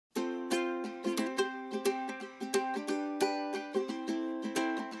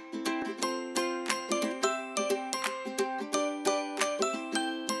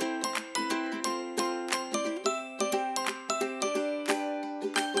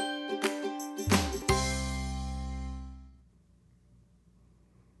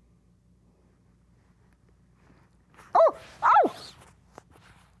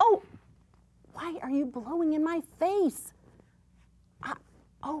blowing in my face?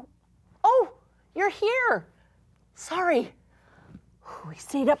 Oh, you're here. Sorry. We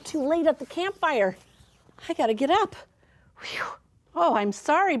stayed up too late at the campfire. I gotta get up. Whew. Oh, I'm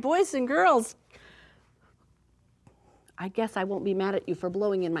sorry, boys and girls. I guess I won't be mad at you for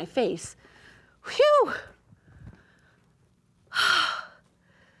blowing in my face. Whew.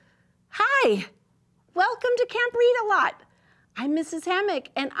 Hi, welcome to Camp Read-A-Lot. I'm Mrs. Hammack,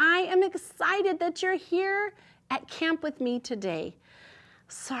 and I am excited that you're here at camp with me today.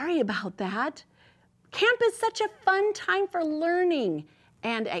 Sorry about that. Camp is such a fun time for learning,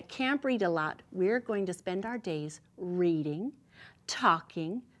 and at Camp Read-A-Lot, we're going to spend our days reading,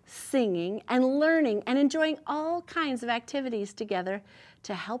 talking, singing, and learning, and enjoying all kinds of activities together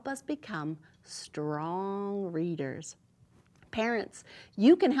to help us become strong readers. Parents,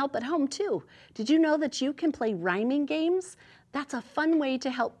 you can help at home too. Did you know that you can play rhyming games? That's a fun way to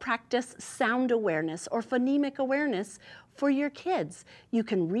help practice sound awareness or phonemic awareness for your kids. You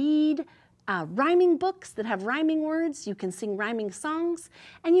can read rhyming books that have rhyming words, you can sing rhyming songs,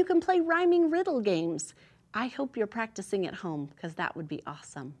 and you can play rhyming riddle games. I hope you're practicing at home because that would be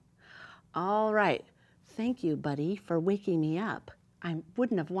awesome. All right, thank you, buddy, for waking me up. I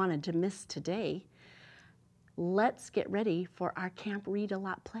wouldn't have wanted to miss today. Let's get ready for our Camp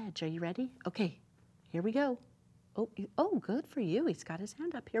Read-A-Lot pledge. Are you ready? Okay, here we go. Oh, good for you. He's got his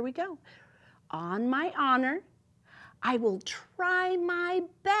hand up. Here we go. On my honor, I will try my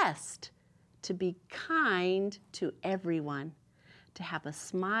best to be kind to everyone, to have a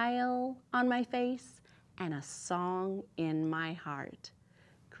smile on my face and a song in my heart.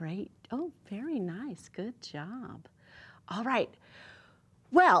 Great. Oh, very nice. Good job. All right.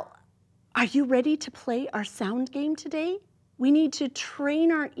 Well, are you ready to play our sound game today? We need to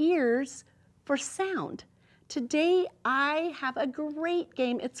train our ears for sound. Today, I have a great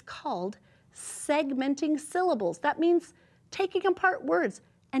game. It's called segmenting syllables. That means taking apart words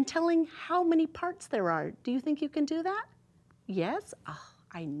and telling how many parts there are. Do you think you can do that? Yes? Oh,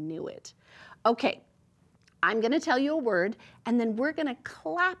 I knew it. Okay, I'm gonna tell you a word and then we're gonna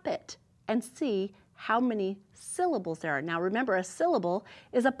clap it and see how many syllables there are. Now remember, a syllable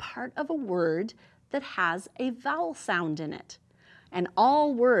is a part of a word that has a vowel sound in it. And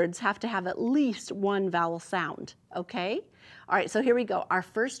all words have to have at least one vowel sound, okay? All right, so here we go. Our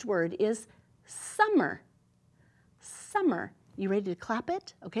first word is summer. Summer. You ready to clap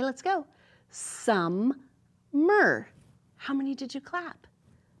it? Okay, let's go. Summer. How many did you clap?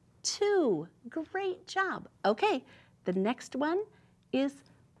 2. Great job. Okay, the next one is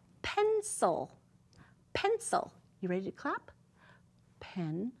pencil. Pencil. You ready to clap?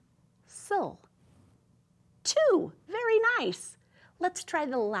 Pencil. 2. Very nice. Let's try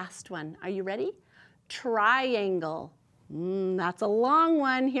the last one. Are you ready? Triangle. That's a long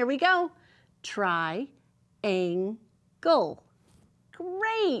one. Here we go. Triangle.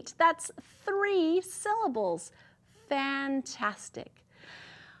 Great. That's 3 syllables. Fantastic.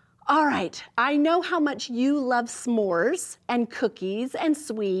 All right. I know how much you love s'mores and cookies and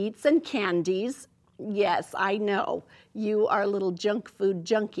sweets and candies. Yes, I know. You are a little junk food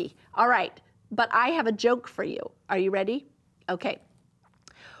junkie. All right. But I have a joke for you. Are you ready? Okay.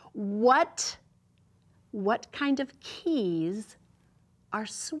 What kind of keys are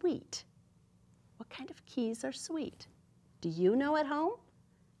sweet? What kind of keys are sweet? Do you know at home?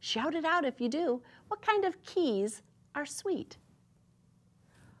 Shout it out if you do. What kind of keys are sweet?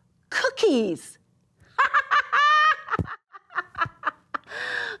 Cookies.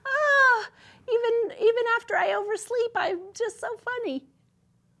 Oh, even after I oversleep, I'm just so funny.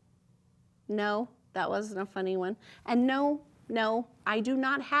 No, that wasn't a funny one. And no, I do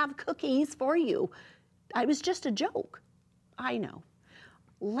not have cookies for you. It was just a joke. I know.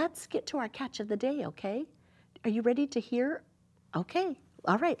 Let's get to our catch of the day, okay? Are you ready to hear? Okay,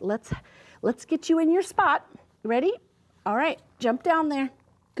 all right, let's get you in your spot. Ready? All right, jump down there.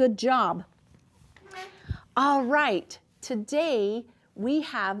 Good job. All right, today we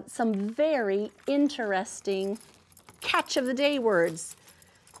have some very interesting catch of the day words.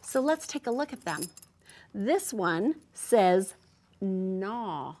 So let's take a look at them. This one says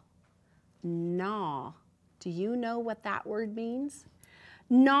gnaw. Gnaw. Do you know what that word means?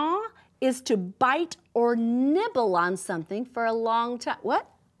 Gnaw is to bite or nibble on something for a long time. What?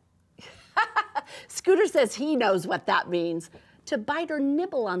 Scooter says he knows what that means. To bite or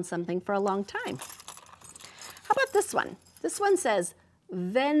nibble on something for a long time. How about this one? This one says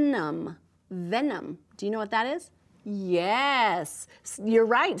venom. Venom. Do you know what that is? Yes, you're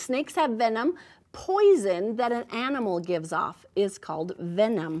right. Snakes have venom. Poison that an animal gives off is called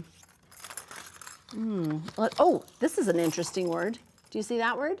venom. Oh, this is an interesting word. Do you see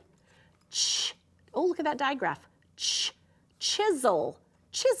that word? Oh, look at that digraph. Chisel,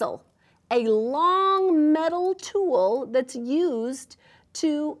 chisel, a long metal tool that's used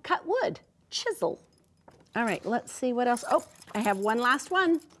to cut wood. Chisel. All right, let's see what else. Oh, I have one last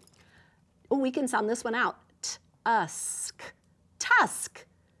one. Oh, we can sound this one out. Tusk. Tusk.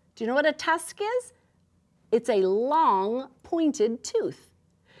 Do you know what a tusk is? It's a long, pointed tooth.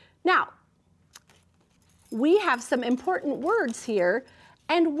 Now, we have some important words here,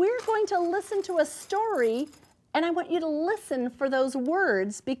 and we're going to listen to a story, and I want you to listen for those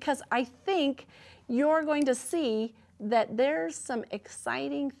words because I think you're going to see that there's some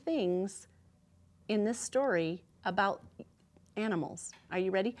exciting things in this story about animals. Are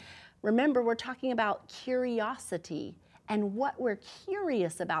you ready? Remember, we're talking about curiosity and what we're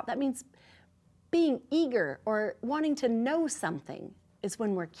curious about. That means being eager or wanting to know something is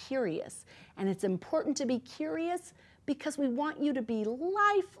when we're curious. And it's important to be curious because we want you to be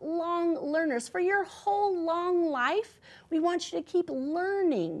lifelong learners. For your whole long life, we want you to keep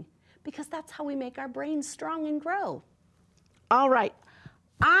learning because that's how we make our brains strong and grow. All right,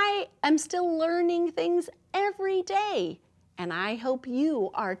 I am still learning things every day, and I hope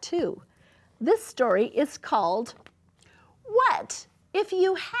you are too. This story is called, What If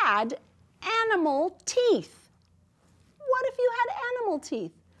You Had Animal Teeth? What if you had animal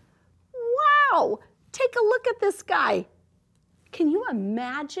teeth? Wow, take a look at this guy. Can you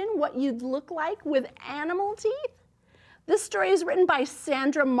imagine what you'd look like with animal teeth? This story is written by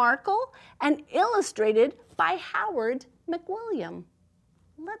Sandra Markle and illustrated by Howard McWilliam.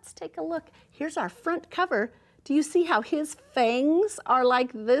 Let's take a look. Here's our front cover. Do you see how his fangs are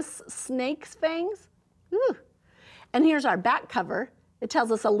like this snake's fangs? Ooh. And here's our back cover. It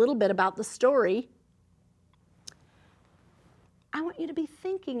tells us a little bit about the story. I want you to be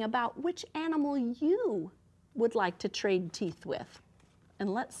thinking about which animal you would like to trade teeth with.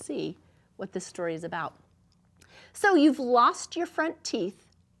 And let's see what this story is about. So you've lost your front teeth.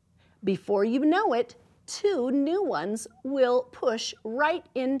 Before you know it, 2 new ones will push right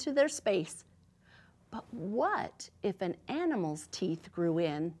into their space. But what if an animal's teeth grew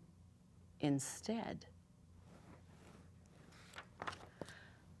in instead?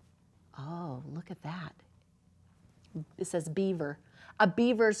 Oh, look at that. It says beaver. A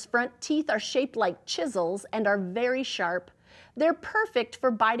beaver's front teeth are shaped like chisels and are very sharp. They're perfect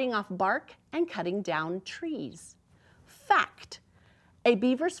for biting off bark and cutting down trees. Fact, a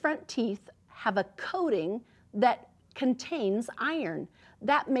beaver's front teeth have a coating that contains iron.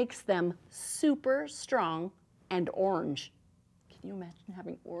 That makes them super strong and orange. Can you imagine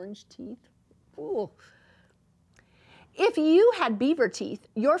having orange teeth? Ooh. If you had beaver teeth,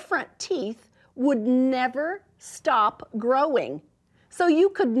 your front teeth would never stop growing. So you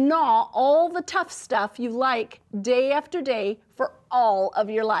could gnaw all the tough stuff you like day after day for all of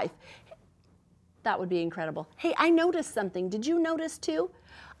your life. That would be incredible. Hey, I noticed something. Did you notice too?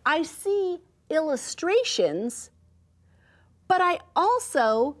 I see illustrations, but I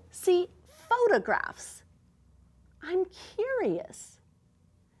also see photographs. I'm curious.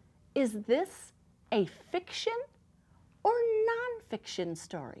 Is this a fiction or nonfiction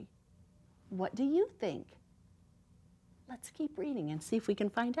story? What do you think? Let's keep reading and see if we can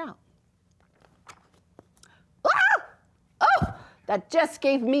find out. Ah! Oh, that just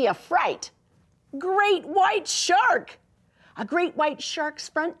gave me a fright. Great white shark. A great white shark's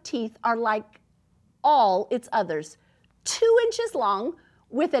front teeth are like all its others, 2 inches long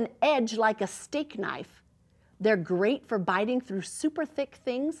with an edge like a steak knife. They're great for biting through super thick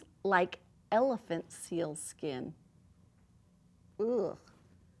things like elephant seal skin. Ugh.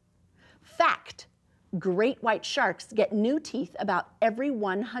 Fact, great white sharks get new teeth about every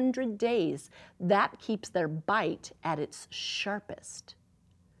 100 days. That keeps their bite at its sharpest.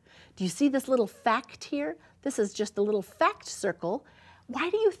 Do you see this little fact here? This is just a little fact circle. Why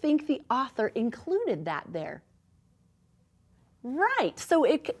do you think the author included that there? Right, so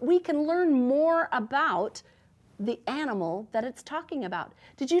we can learn more about the animal that it's talking about.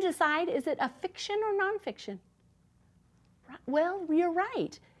 Did you decide, is it a fiction or nonfiction? Well, you're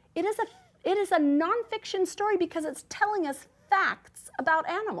right. It is a nonfiction story because it's telling us facts about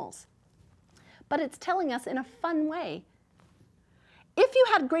animals, but it's telling us in a fun way. If you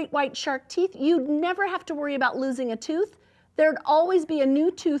had great white shark teeth, you'd never have to worry about losing a tooth. There'd always be a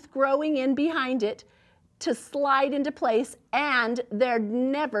new tooth growing in behind it to slide into place, and there'd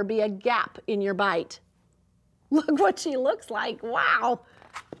never be a gap in your bite. Look what she looks like. Wow.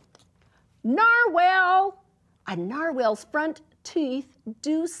 Narwhal. A narwhal's front teeth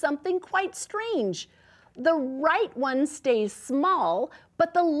do something quite strange. The right one stays small,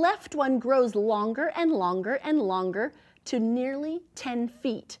 but the left one grows longer and longer and longer to nearly 10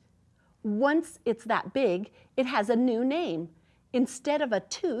 feet. Once it's that big, it has a new name. Instead of a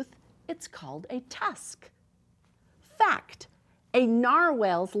tooth, it's called a tusk. Fact, a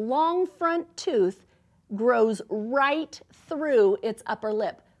narwhal's long front tooth grows right through its upper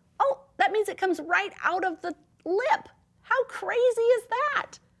lip. Oh, that means it comes right out of the lip. How crazy is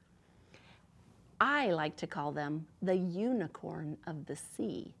that? I like to call them the unicorn of the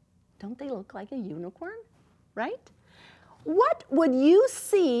sea. Don't they look like a unicorn, right? What would you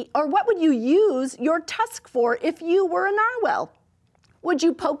see, or what would you use your tusk for if you were a narwhal? Would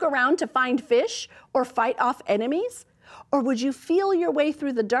you poke around to find fish or fight off enemies? Or would you feel your way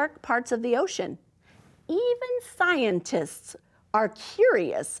through the dark parts of the ocean? Even scientists are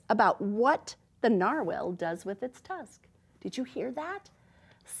curious about what the narwhal does with its tusk. Did you hear that?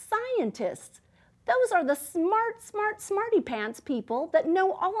 Scientists, those are the smarty pants people that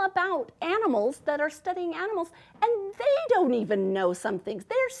know all about animals, that are studying animals, and they don't even know some things.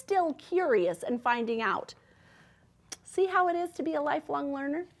 They're still curious and finding out. See how it is to be a lifelong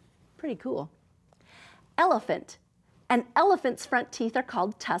learner? Pretty cool. Elephant. An elephant's front teeth are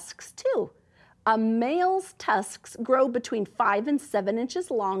called tusks too. A male's tusks grow between 5 and 7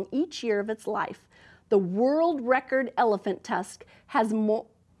 inches long each year of its life. The world record elephant tusk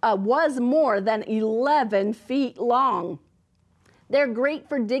was more than 11 feet long. They're great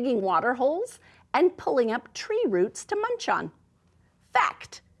for digging water holes and pulling up tree roots to munch on.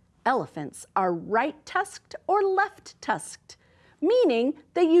 Fact, elephants are right-tusked or left-tusked, meaning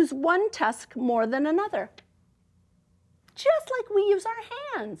they use one tusk more than another. Just like we use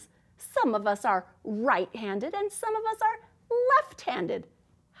our hands. Some of us are right-handed and some of us are left-handed.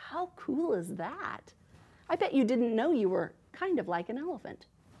 How cool is that? I bet you didn't know you were kind of like an elephant.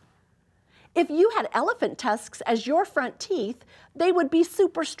 If you had elephant tusks as your front teeth, they would be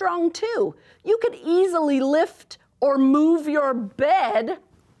super strong too. You could easily lift or move your bed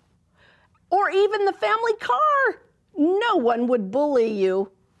or even the family car. No one would bully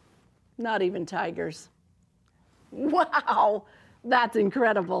you, not even tigers. Wow, that's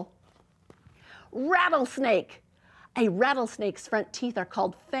incredible. Rattlesnake. A rattlesnake's front teeth are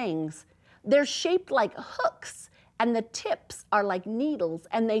called fangs. They're shaped like hooks, and the tips are like needles,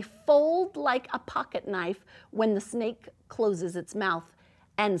 and they fold like a pocket knife when the snake closes its mouth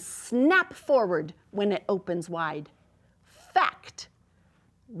and snap forward when it opens wide. Fact,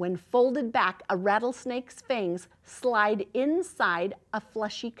 when folded back, a rattlesnake's fangs slide inside a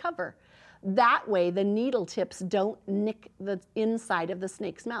fleshy cover. That way, the needle tips don't nick the inside of the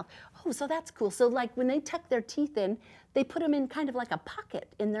snake's mouth. Oh, so that's cool. So like when they tuck their teeth in, they put them in kind of like a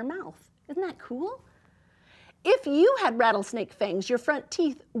pocket in their mouth. Isn't that cool? If you had rattlesnake fangs, your front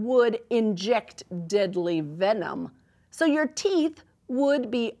teeth would inject deadly venom. So your teeth would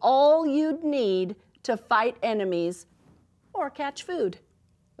be all you'd need to fight enemies or catch food.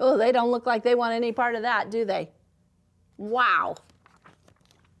 Oh, they don't look like they want any part of that, do they? Wow.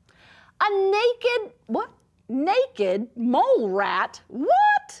 A naked mole rat?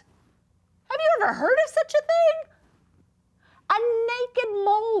 What? Have you ever heard of such a thing? A naked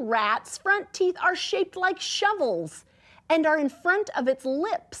mole rat's front teeth are shaped like shovels and are in front of its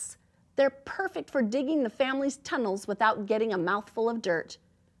lips. They're perfect for digging the family's tunnels without getting a mouthful of dirt.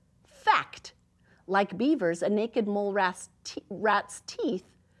 Fact, like beavers, a naked mole rat's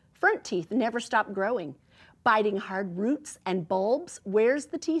front teeth never stop growing. Biting hard roots and bulbs wears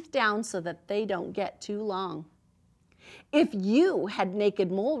the teeth down so that they don't get too long. If you had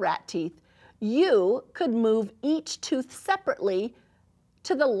naked mole rat teeth, you could move each tooth separately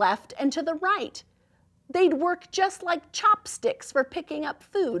to the left and to the right. They'd work just like chopsticks for picking up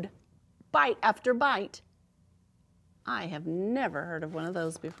food, bite after bite. I have never heard of one of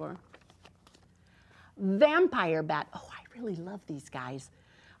those before. Vampire bat. Oh, I really love these guys.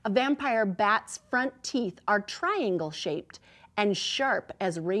 A vampire bat's front teeth are triangle-shaped and sharp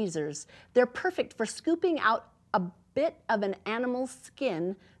as razors. They're perfect for scooping out a bit of an animal's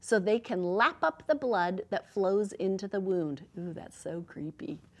skin so they can lap up the blood that flows into the wound. Ooh, that's so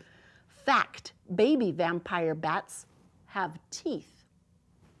creepy. Fact, baby vampire bats have teeth.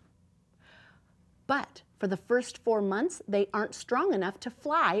 But for the first 4 months, they aren't strong enough to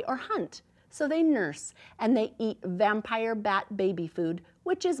fly or hunt. So they nurse and they eat vampire bat baby food,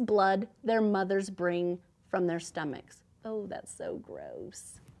 which is blood their mothers bring from their stomachs. Oh, that's so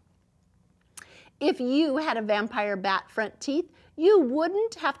gross. If you had a vampire bat front teeth, you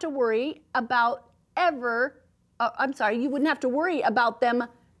wouldn't have to worry about you wouldn't have to worry about them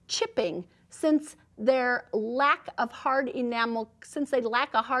chipping since they lack a hard enamel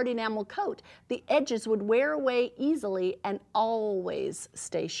coat. The edges would wear away easily and always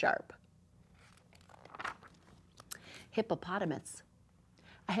stay sharp. Hippopotamus.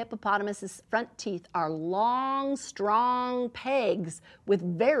 A hippopotamus's front teeth are long, strong pegs with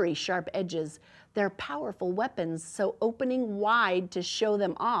very sharp edges. They're powerful weapons, so opening wide to show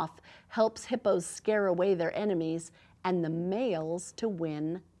them off helps hippos scare away their enemies and the males to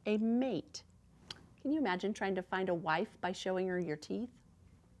win a mate. Can you imagine trying to find a wife by showing her your teeth?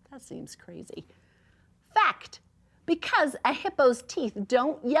 That seems crazy. Fact: because a hippo's teeth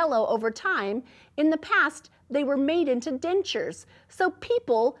don't yellow over time, in the past they were made into dentures, so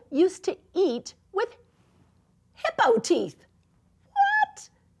people used to eat with hippo teeth. What?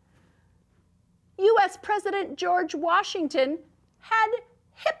 U.S. President George Washington had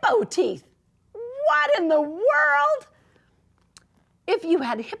hippo teeth. What in the world? If you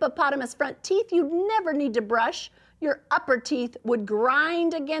had hippopotamus front teeth, you'd never need to brush. Your upper teeth would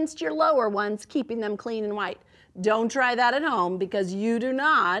grind against your lower ones, keeping them clean and white. Don't try that at home because you do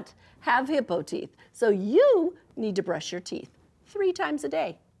not have hippo teeth. So you need to brush your teeth 3 times a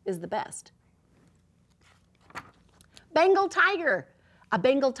day is the best. Bengal tiger. A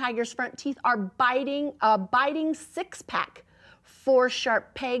Bengal tiger's front teeth are a biting 6-pack. 4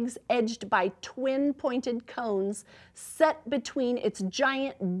 sharp pegs edged by twin-pointed cones set between its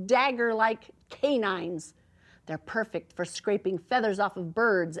giant dagger-like canines. They're perfect for scraping feathers off of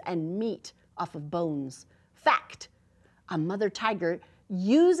birds and meat off of bones. Fact: a mother tiger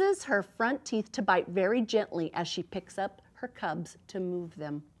uses her front teeth to bite very gently as she picks up her cubs to move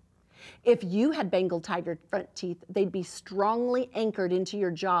them. If you had Bengal tiger front teeth, they'd be strongly anchored into your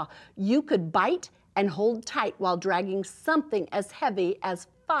jaw. You could bite and hold tight while dragging something as heavy as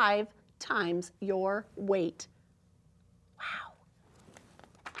 5 times your weight.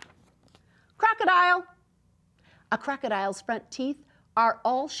 Wow. Crocodile. A crocodile's front teeth are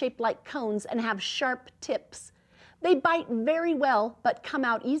all shaped like cones and have sharp tips. They bite very well but come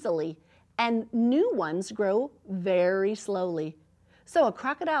out easily, and new ones grow very slowly. So a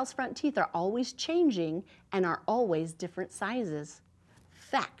crocodile's front teeth are always changing and are always different sizes.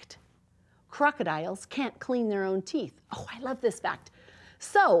 Fact: crocodiles can't clean their own teeth. Oh, I love this fact.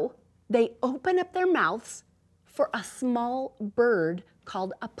 So they open up their mouths for a small bird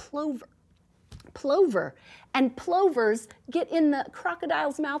called a plover. And plovers get in the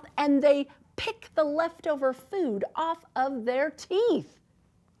crocodile's mouth and they pick the leftover food off of their teeth.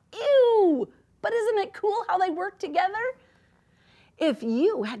 Ew! But isn't it cool how they work together? If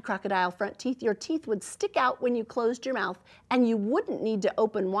you had crocodile front teeth, your teeth would stick out when you closed your mouth and you wouldn't need to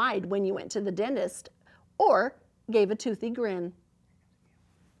open wide when you went to the dentist or gave a toothy grin.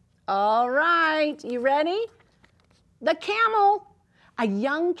 All right, you ready? The camel. A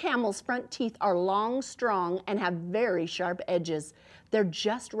young camel's front teeth are long, strong, and have very sharp edges. They're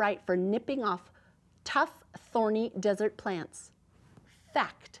just right for nipping off tough, thorny desert plants.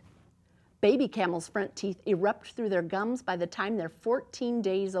 Fact: baby camels' front teeth erupt through their gums by the time they're 14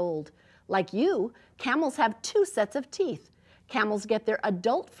 days old. Like you, camels have 2 sets of teeth. Camels get their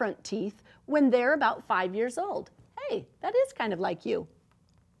adult front teeth when they're about 5 years old. Hey, that is kind of like you.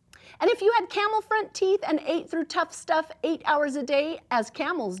 And if you had camel front teeth and ate through tough stuff 8 hours a day, as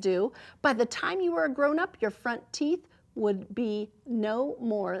camels do, by the time you were a grown-up, your front teeth would be no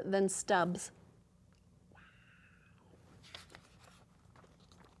more than stubs.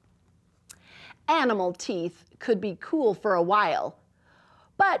 Animal teeth could be cool for a while,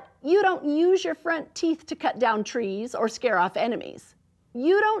 but you don't use your front teeth to cut down trees or scare off enemies.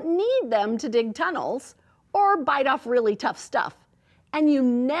 You don't need them to dig tunnels or bite off really tough stuff. And you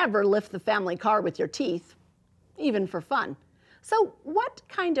never lift the family car with your teeth, even for fun. So what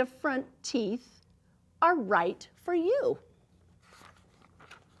kind of front teeth are right for you?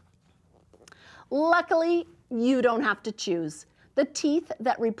 Luckily, you don't have to choose. The teeth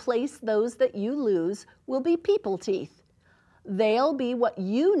that replace those that you lose will be people teeth. They'll be what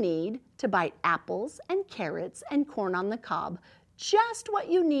you need to bite apples and carrots and corn on the cob, just what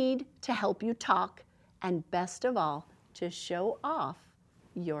you need to help you talk, and best of all, to show off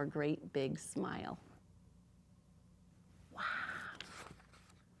your great big smile. Wow.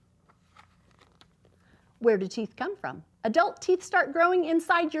 Where do teeth come from? Adult teeth start growing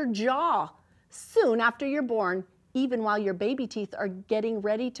inside your jaw soon after you're born, even while your baby teeth are getting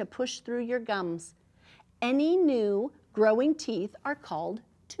ready to push through your gums. Any new growing teeth are called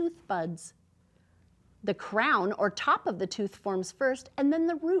tooth buds. The crown or top of the tooth forms first, and then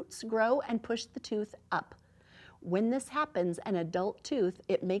the roots grow and push the tooth up. When this happens, an adult tooth,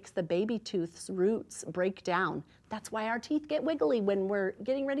 it makes the baby tooth's roots break down. That's why our teeth get wiggly when we're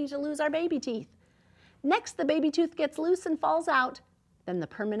getting ready to lose our baby teeth. Next, the baby tooth gets loose and falls out. Then the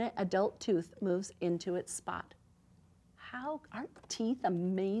permanent adult tooth moves into its spot. Aren't teeth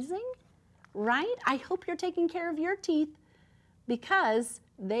amazing? Right? I hope you're taking care of your teeth because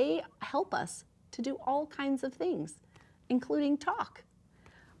They help us to do all kinds of things, including talk.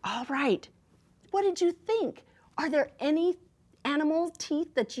 All right, what did you think? Are there any animal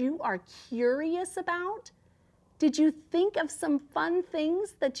teeth that you are curious about? Did you think of some fun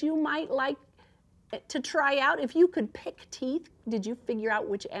things that you might like to try out? If you could pick teeth, did you figure out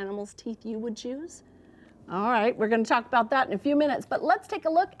which animal's teeth you would choose? All right, we're going to talk about that in a few minutes, but let's take a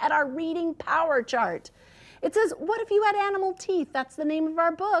look at our reading power chart. It says, what if you had animal teeth? That's the name of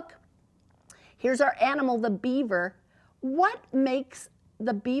our book. Here's our animal, the beaver. What makes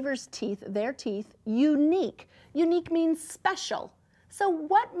the beaver's teeth, their teeth, unique? Unique means special. So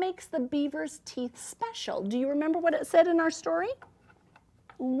what makes the beaver's teeth special? Do you remember what it said in our story?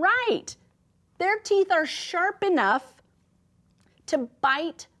 Right. Their teeth are sharp enough to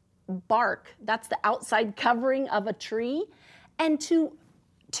bite bark. That's the outside covering of a tree. And to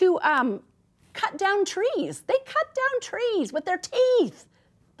cut down trees. They cut down trees with their teeth.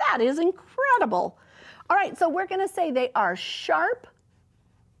 That is incredible. All right, so we're going to say they are sharp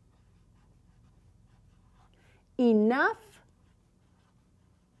enough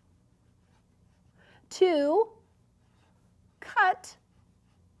to cut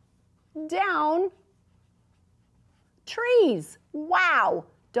down trees. Wow,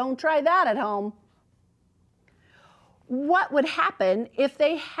 don't try that at home. What would happen if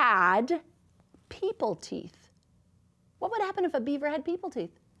they had people teeth? What would happen if a beaver had people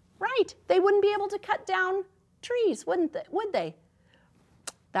teeth? Right, they wouldn't be able to cut down trees, would they?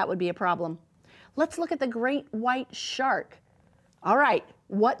 That would be a problem. Let's look at the great white shark. All right,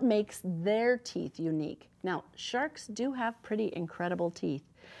 what makes their teeth unique? Now, sharks do have pretty incredible teeth.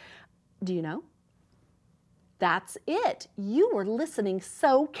 Do you know? That's it. You were listening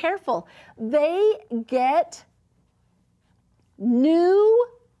so careful. They get new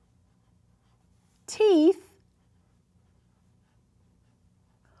teeth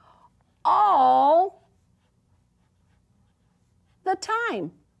all the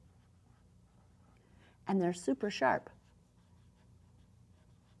time. And they're super sharp.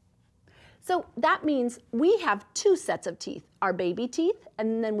 So that means we have two sets of teeth, our baby teeth,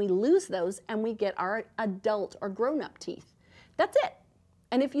 and then we lose those and we get our adult or grown-up teeth. That's it.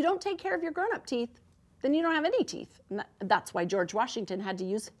 And if you don't take care of your grown-up teeth, then you don't have any teeth. And that's why George Washington had to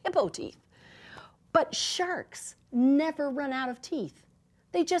use hippo teeth. But sharks never run out of teeth.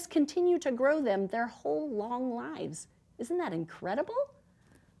 They just continue to grow them their whole long lives. Isn't that incredible?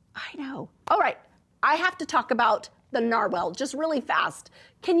 I know. All right, I have to talk about the narwhal just really fast.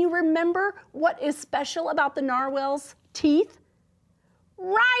 Can you remember what is special about the narwhal's teeth?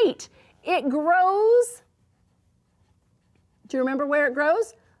 Right, it grows. Do you remember where it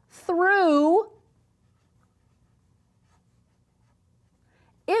grows? Through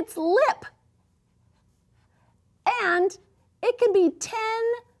its lip. And it can be 10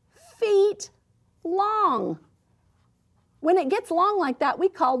 feet long. When it gets long like that, we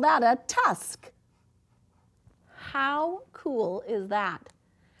call that a tusk. How cool is that?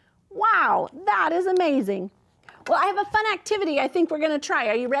 Wow, that is amazing. Well, I have a fun activity I think we're going to try.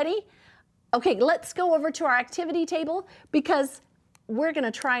 Are you ready? Okay, let's go over to our activity table because we're going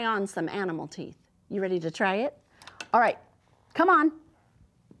to try on some animal teeth. You ready to try it? All right, come on.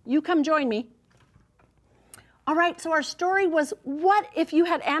 You come join me. All right, so our story was, what if you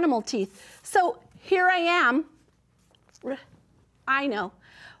had animal teeth? So here I am. I know,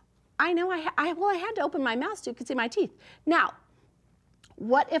 I had to open my mouth so you could see my teeth. Now,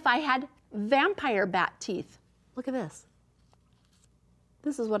 what if I had vampire bat teeth? Look at this.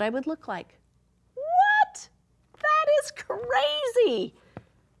 This is what I would look like. What? That is crazy.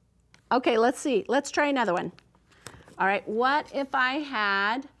 Okay, let's see. Let's try another one. All right, what if I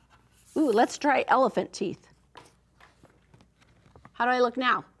had, let's try elephant teeth. How do I look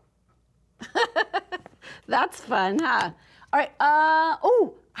now? That's fun, huh? All right,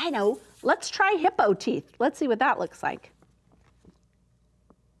 I know. Let's try hippo teeth. Let's see what that looks like.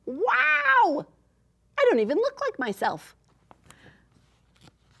 Wow! I don't even look like myself.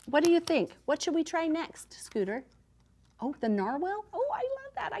 What do you think? What should we try next, Scooter? Oh, the narwhal? Oh, I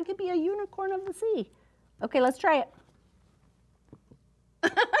love that. I could be a unicorn of the sea. Okay, let's try it.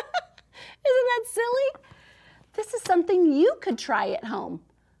 Isn't that silly? This is something you could try at home.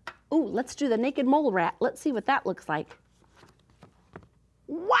 Ooh, let's do the naked mole rat. Let's see what that looks like.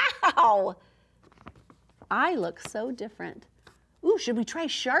 Wow! I look so different. Ooh, should we try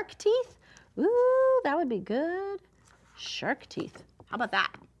shark teeth? Ooh, that would be good. Shark teeth. How about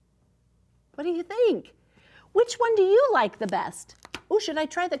that? What do you think? Which one do you like the best? Ooh, should I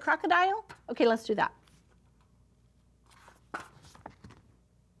try the crocodile? Okay, let's do that.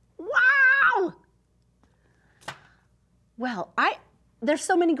 Wow! Well, there's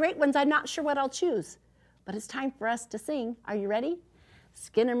so many great ones, I'm not sure what I'll choose. But it's time for us to sing. Are you ready?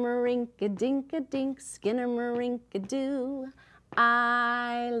 Skinnamarink-a-dink-a-dink, skinnamarink-a-doo.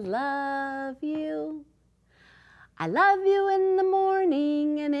 I love you. I love you in the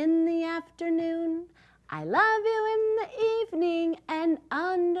morning and in the afternoon. I love you in the evening and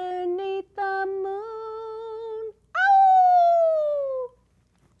underneath the moon. Oh!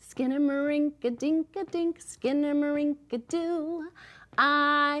 Skinnamarink-a-dink-a-dink, skinnamarink-a-doo.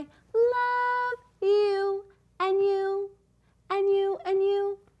 I love you and you and you and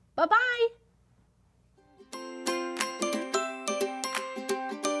you. Bye-bye.